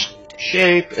changed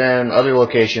shape and other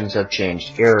locations have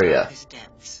changed area.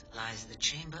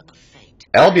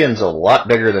 Albion's a lot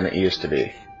bigger than it used to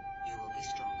be.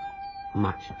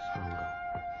 Much stronger.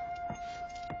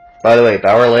 By the way,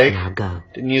 Bower Lake now go.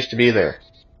 Didn't used to be there.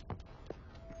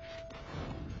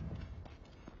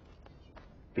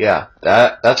 Yeah,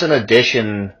 that's an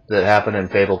addition that happened in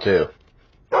Fable 2.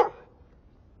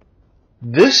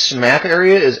 This map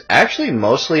area is actually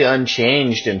mostly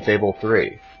unchanged in Fable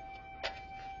 3.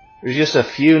 There's just a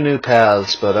few new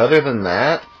paths, but other than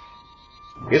that,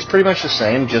 it's pretty much the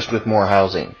same, just with more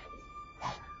housing.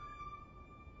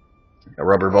 A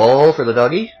rubber ball for the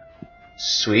doggy.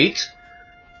 Sweet.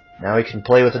 Now we can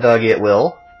play with the doggy at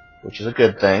will, which is a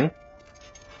good thing.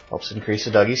 Helps increase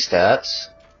the doggy's stats.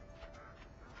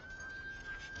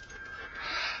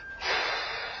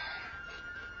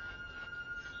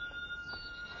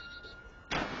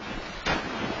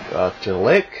 Go out to the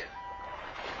lake.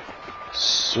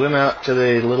 Swim out to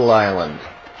the little island.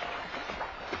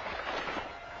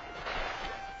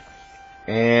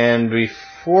 And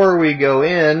before we go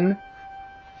in,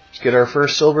 let's get our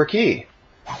first silver key.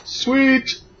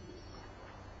 Sweet!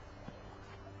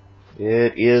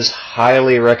 It is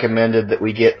highly recommended that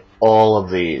we get all of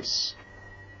these.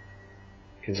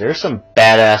 Because there's some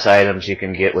badass items you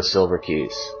can get with silver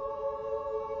keys.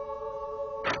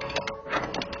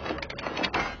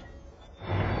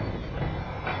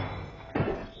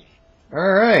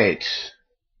 Alright.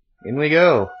 In we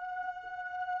go.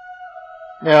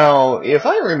 Now, if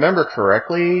I remember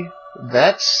correctly,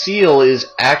 that seal is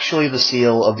actually the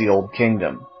seal of the Old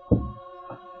Kingdom.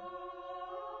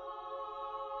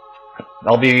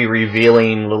 I'll be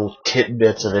revealing little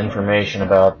tidbits of information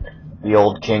about the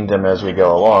Old Kingdom as we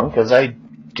go along, because I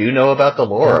do know about the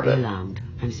lore of it. Alarmed.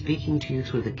 I'm speaking to you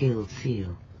through the guild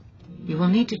seal. You will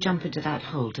need to jump into that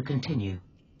hole to continue.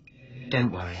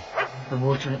 Don't worry. The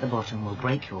water at the bottom will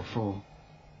break your fall.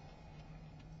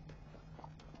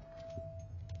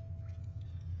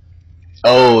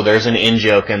 Oh, there's an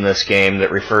in-joke in this game that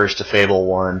refers to Fable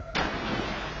 1.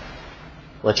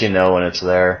 Let you know when it's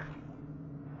there.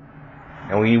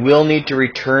 And we will need to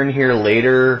return here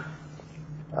later,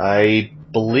 I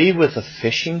believe with a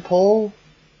fishing pole,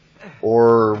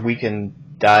 or we can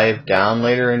dive down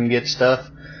later and get stuff.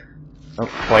 I don't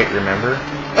quite remember.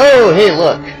 Oh, hey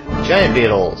look! Giant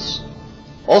beetles.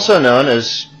 Also known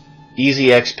as Easy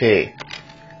XP.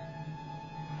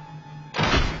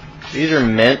 These are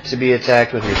meant to be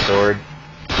attacked with your sword,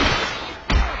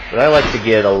 but I like to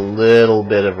get a little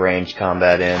bit of ranged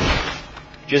combat in,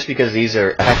 just because these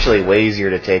are actually way easier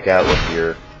to take out with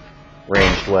your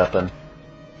ranged weapon.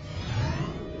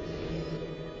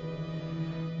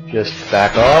 Just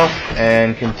back off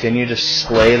and continue to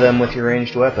slay them with your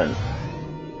ranged weapon.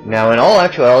 Now, in all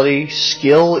actuality,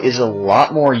 skill is a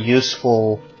lot more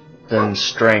useful than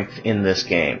strength in this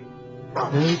game.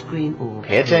 Those green orbs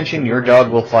Pay attention, your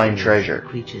dog will find treasure.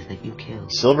 Creatures that you kill.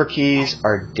 Silver keys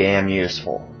are damn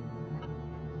useful.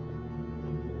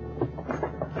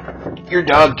 Your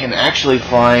dog can actually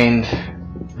find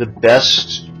the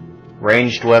best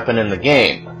ranged weapon in the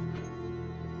game.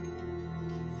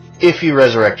 If you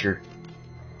resurrect your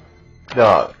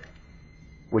dog,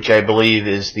 which I believe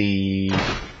is the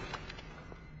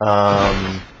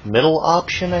middle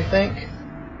option, I think,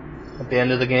 at the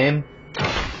end of the game.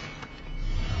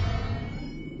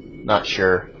 Not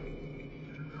sure.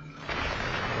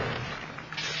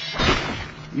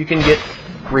 You can get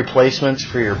replacements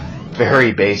for your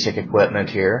very basic equipment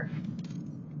here,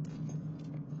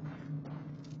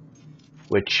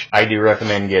 which I do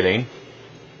recommend getting.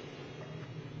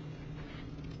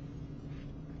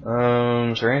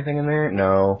 Is there anything in there?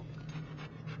 No.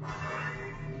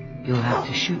 You'll have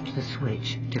to shoot the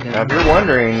switch to go. Now, if you're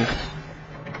wondering,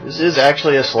 this is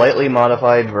actually a slightly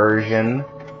modified version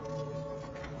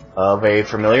of a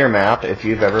familiar map if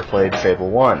you've ever played Fable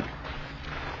 1.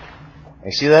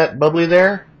 You see that bubbly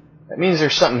there? That means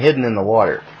there's something hidden in the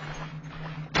water.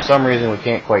 For some reason we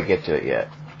can't quite get to it yet.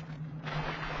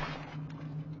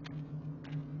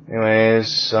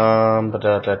 Anyways,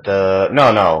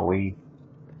 no, we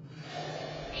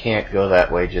can't go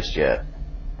that way just yet.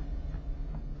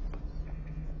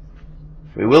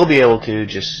 We will be able to,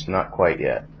 just not quite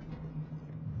yet.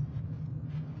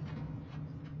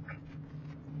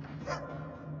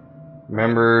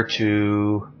 Remember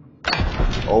to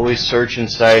always search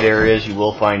inside areas. You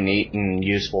will find neat and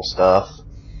useful stuff.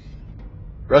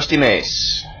 Rusty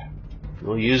mace.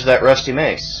 We'll use that rusty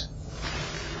mace,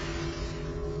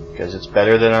 because it's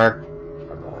better than our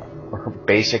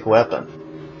basic weapon.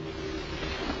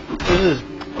 This is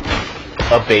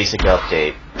a basic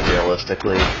update,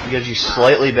 realistically. It gives you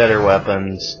slightly better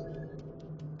weapons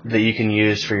that you can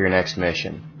use for your next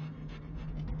mission.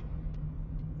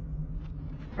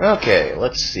 Okay,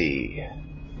 let's see.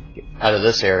 Get out of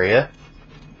this area.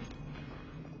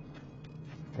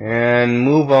 And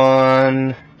move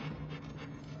on.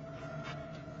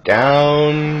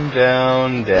 Down,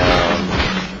 down, down.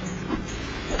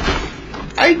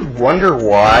 I wonder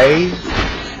why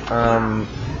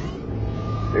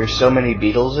there's so many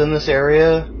beetles in this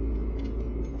area.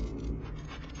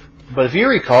 But if you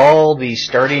recall, the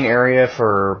starting area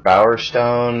for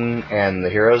Bowerstone and the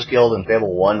Heroes Guild in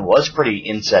Fable 1 was pretty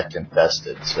insect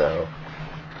infested, so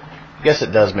I guess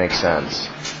it does make sense.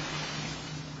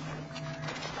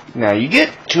 Now, you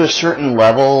get to a certain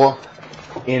level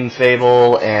in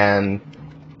Fable and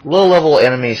low-level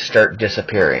enemies start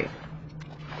disappearing.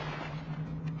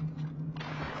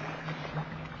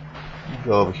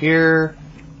 Go over here,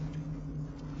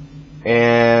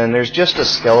 and there's just a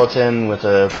skeleton with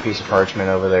a piece of parchment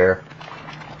over there.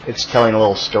 It's telling a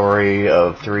little story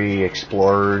of 3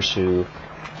 explorers who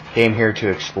came here to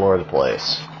explore the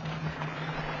place.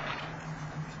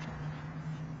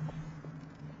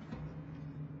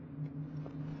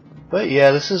 But yeah,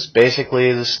 this is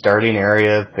basically the starting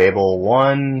area of Fable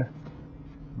 1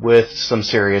 with some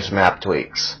serious map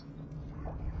tweaks.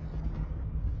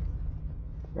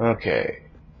 Okay,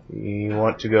 we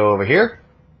want to go over here.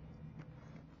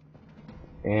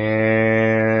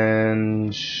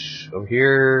 And over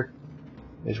here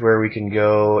is where we can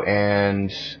go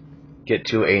and get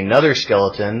to another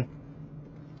skeleton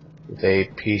with a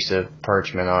piece of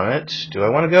parchment on it. Do I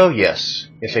want to go? Yes.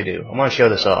 Yes, I do. I want to show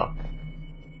this off.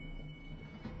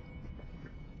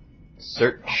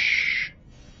 Search.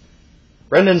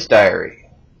 Brendan's diary.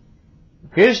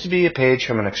 Appears to be a page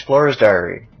from an explorer's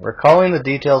diary, recalling the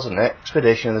details of an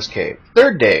expedition in this cave.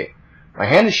 3rd day. My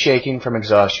hand is shaking from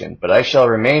exhaustion, but I shall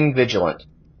remain vigilant.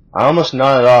 I almost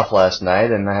nodded off last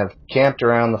night, and I have camped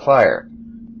around the fire,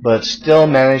 but still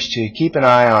managed to keep an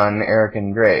eye on Eric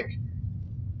and Drake.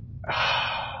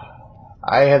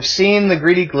 I have seen the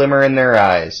greedy glimmer in their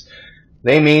eyes.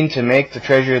 They mean to make the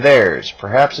treasure theirs.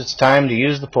 Perhaps it's time to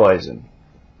use the poison.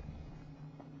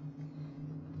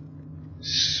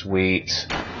 Sweet.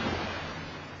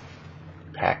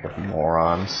 Pack of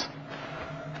morons.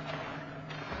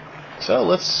 So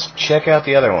let's check out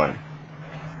the other one.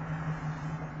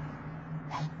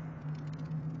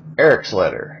 Eric's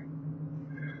letter.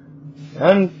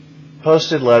 An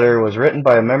unposted letter was written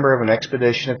by a member of an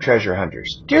expedition of treasure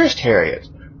hunters. Dearest Harriet,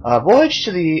 a voyage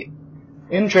to the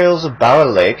entrails of Bower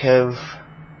Lake have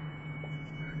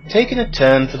taken a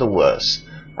turn for the worse.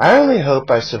 I only hope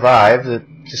I survive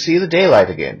to see the daylight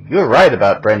again. You are right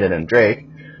about Brendan and Drake.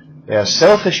 They are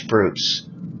selfish brutes,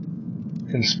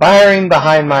 conspiring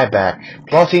behind my back,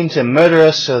 plotting to murder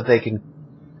us so that they can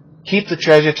keep the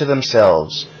treasure to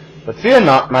themselves. But fear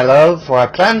not, my love, for I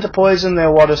plan to poison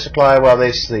their water supply while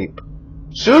they sleep.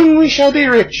 Soon we shall be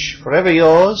rich. Forever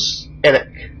yours,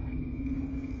 Eric.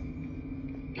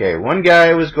 Okay, one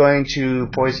guy was going to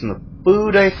poison the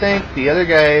food, I think. The other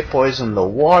guy poisoned the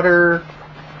water.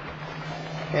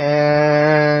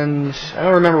 And I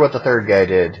don't remember what the third guy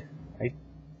did. I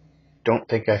don't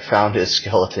think I found his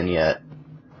skeleton yet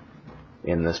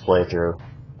in this playthrough.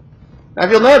 Now,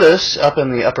 if you'll notice, up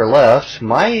in the upper left,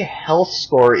 my health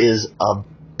score is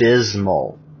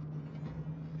abysmal.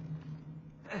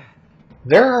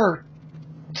 There are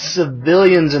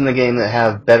civilians in the game that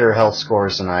have better health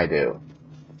scores than I do.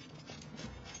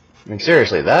 I mean,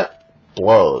 seriously, that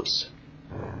blows.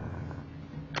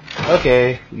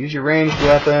 Okay, use your ranged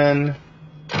weapon.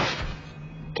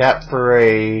 Tap for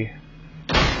a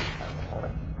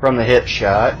from the hip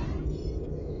shot.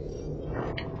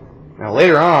 Now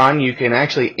later on, you can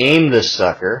actually aim this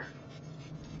sucker,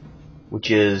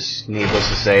 which is, needless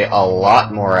to say, a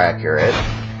lot more accurate.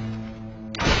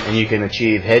 And you can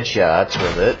achieve headshots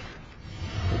with it,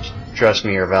 which, trust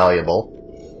me, are valuable.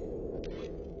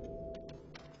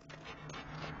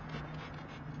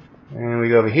 And we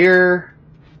go over here.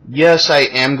 Yes, I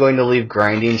am going to leave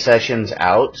grinding sessions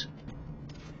out,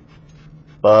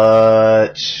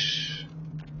 but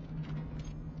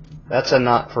that's a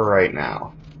not for right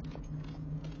now.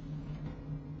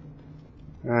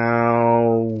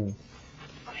 Oh,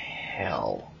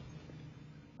 hell.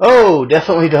 Oh,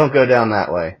 definitely don't go down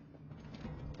that way.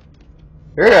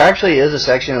 There actually is a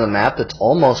section of the map that's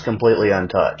almost completely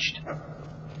untouched.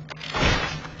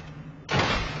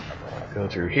 Go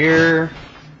through here.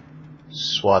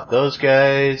 Swat those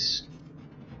guys.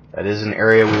 That is an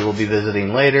area we will be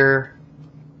visiting later.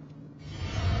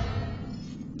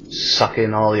 Suck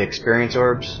in all the experience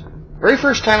orbs. Very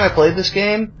first time I played this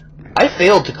game, I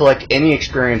failed to collect any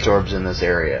experience orbs in this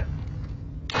area.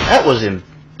 That was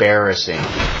embarrassing.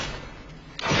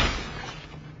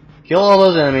 Kill all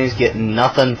those enemies, get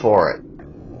nothing for it.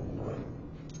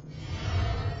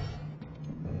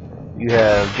 You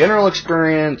have general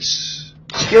experience,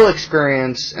 skill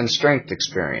experience, and strength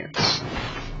experience.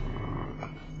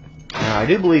 Now, I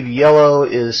do believe yellow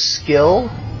is skill,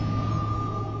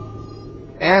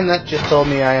 and that just told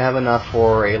me I have enough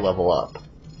for a level up,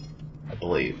 I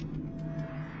believe.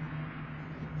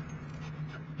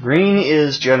 Green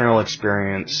is general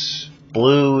experience,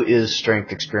 blue is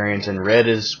strength experience, and red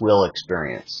is will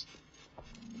experience,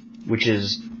 which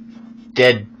is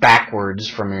dead backwards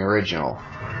from the original.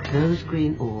 Those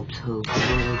green orbs hold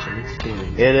knowledge and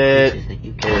experience. Hit it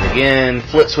again.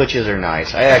 Flit switches are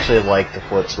nice. I actually like the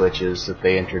flit switches that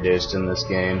they introduced in this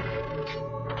game.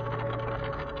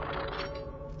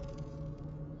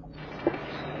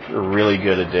 A really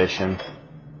good addition.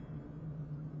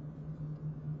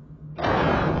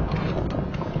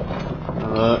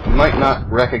 You might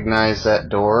not recognize that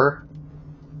door,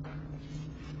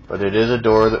 but it is a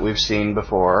door that we've seen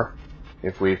before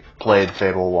if we've played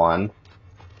Fable 1.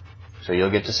 So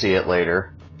you'll get to see it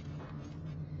later.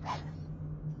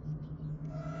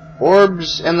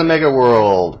 Orbs and the Mega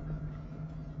World.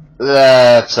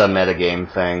 That's a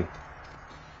metagame thing.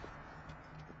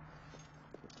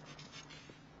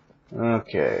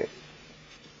 Okay.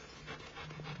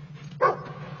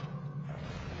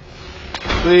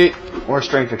 Sweet. More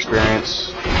strength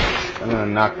experience. I'm gonna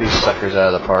knock these suckers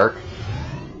out of the park.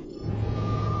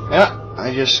 Yeah,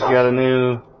 I just got a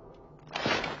new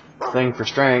thing for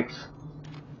strength.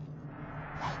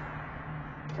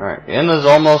 Alright, the end is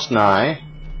almost nigh.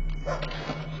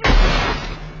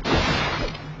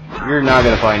 You're not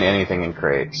going to find anything in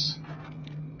crates.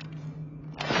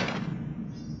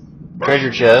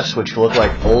 Treasure chests, which look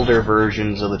like older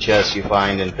versions of the chests you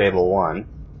find in Fable 1.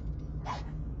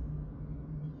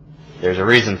 There's a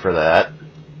reason for that.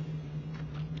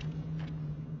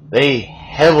 They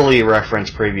heavily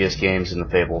reference previous games in the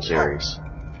Fable series.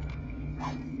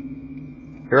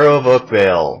 Hero of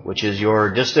Oakvale, which is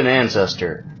your distant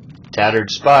ancestor.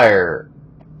 Tattered Spire,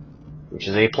 which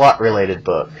is a plot-related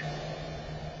book.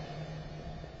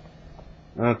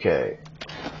 Okay.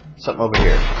 Something over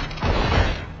here.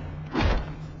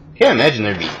 Can't imagine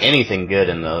there'd be anything good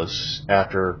in those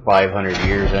after 500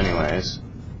 years anyways.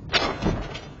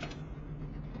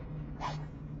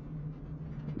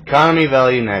 Economy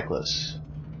value necklace.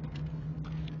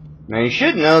 Now you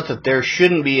should note that there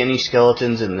shouldn't be any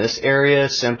skeletons in this area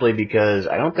simply because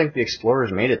I don't think the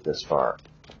explorers made it this far.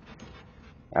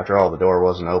 After all, the door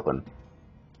wasn't open.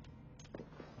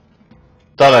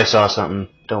 Thought I saw something.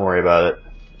 Don't worry about it.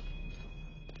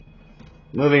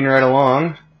 Moving right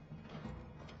along.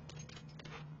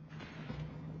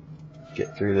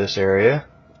 Get through this area.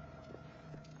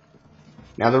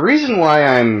 Now the reason why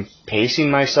I'm pacing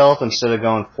myself instead of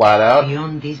going flat out...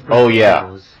 Beyond these oh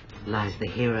yeah. Lies the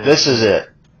hero. This is it.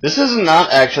 This is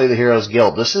not actually the Heroes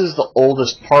Guild. This is the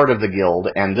oldest part of the guild,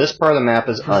 and this part of the map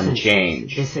is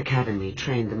unchanged. This academy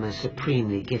trained the most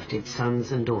supremely gifted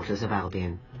sons and daughters of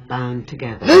Albion, bound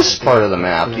together. This part of the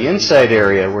map, the inside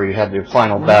area where you had your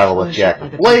final battle with Jack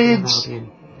the Blades,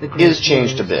 is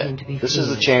changed a bit. This is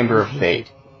the Chamber of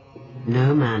Fate.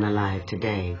 No man alive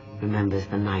today remembers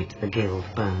the night the guild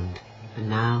burned, and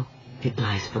now it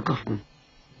lies forgotten.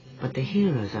 But the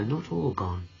heroes are not all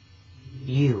gone.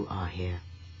 You are here,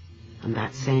 and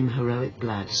that same heroic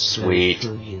blood flows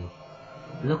through you.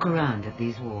 Look around at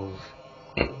these walls.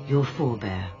 Your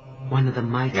forebear, one of the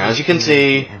mightiest now, as you can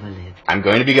see, ever lived. I'm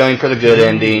going to be going for the good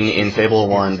ending in Fable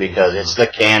 1 because it's the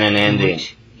canon ending.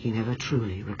 He never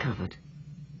truly recovered.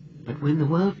 But when the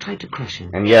world tried to crush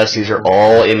him... And yes, these are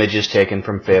all images taken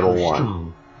from Fable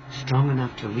 1. Strong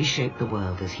enough to reshape the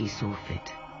world as he saw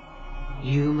fit.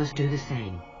 You must do the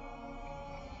same.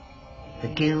 The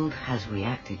guild has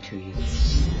reacted to you.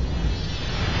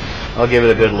 I'll give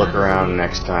it a good look around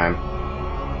next time.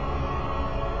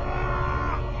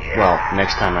 Well,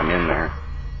 next time I'm in there.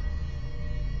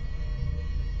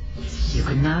 You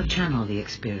can now channel the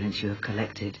experience you have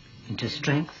collected into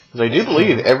strength. Because I do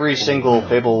believe every single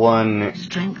Fable 1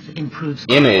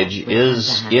 image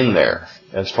is in there,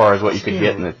 as far as what you could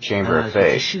get in the Chamber of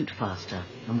Fate. Shoot faster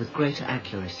and with greater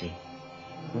accuracy.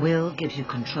 Will gives you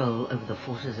control over the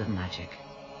forces of magic.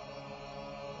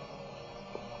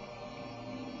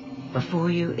 Before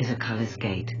you is a colorless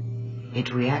gate.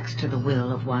 It reacts to the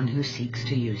will of one who seeks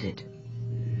to use it.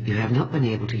 You have not been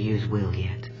able to use will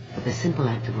yet, but the simple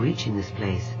act of reaching this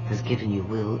place has given you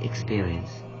will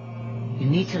experience. You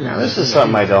need to learn. Now, this is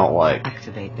something I don't like.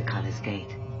 Activate the colorless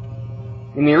gate.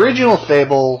 In the original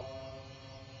Fable,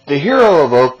 the hero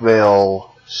of Oakvale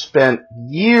spent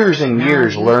years and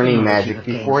years learning magic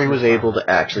before he was able to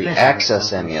actually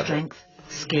access any of it.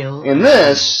 In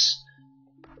this,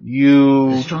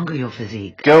 you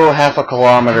go half a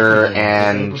kilometer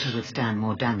and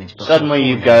suddenly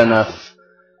you've got enough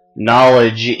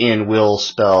knowledge in will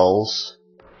spells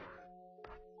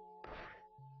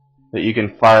that you can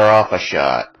fire off a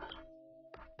shot.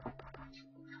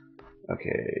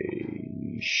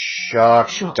 Okay,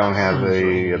 shock, don't have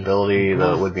the ability,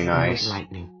 though it would be nice.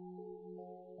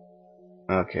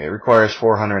 Okay, requires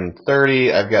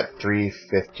 430, I've got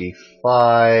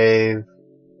 355.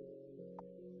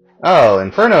 Oh,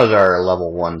 Infernos are a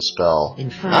level 1 spell.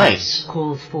 Nice!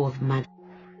 Calls forth magic.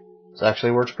 This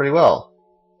actually works pretty well.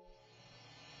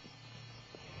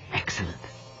 Excellent.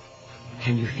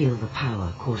 Can you feel the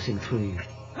power coursing through you?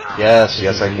 Yes,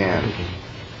 yes I can.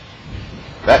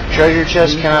 That treasure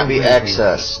chest cannot be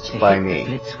accessed by me.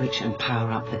 Flip switch and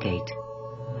power up the gate.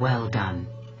 Well done.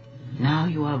 Now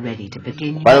you are ready to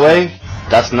begin. By the way,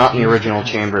 that's not in the original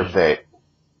Chamber of Fate.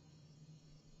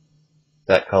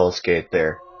 That colorless gate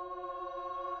there.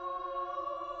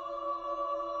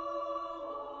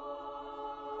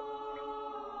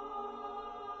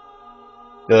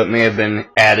 Though it may have been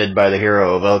added by the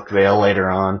hero of Oakvale later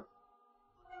on.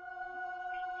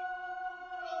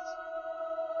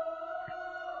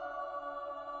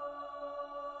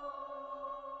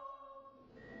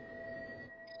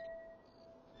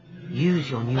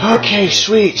 Okay,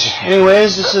 sweet.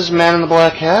 Anyways, this is Man in the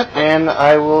Black Hat, and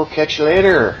I will catch you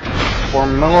later for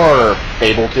more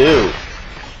Fable 2.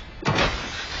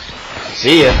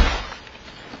 See ya.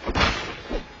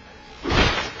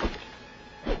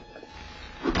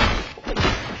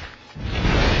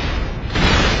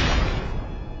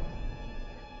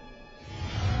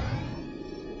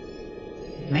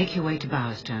 Make your way to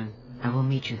Bowerstone. I will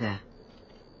meet you there.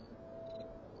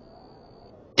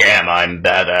 Damn, I'm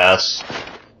badass.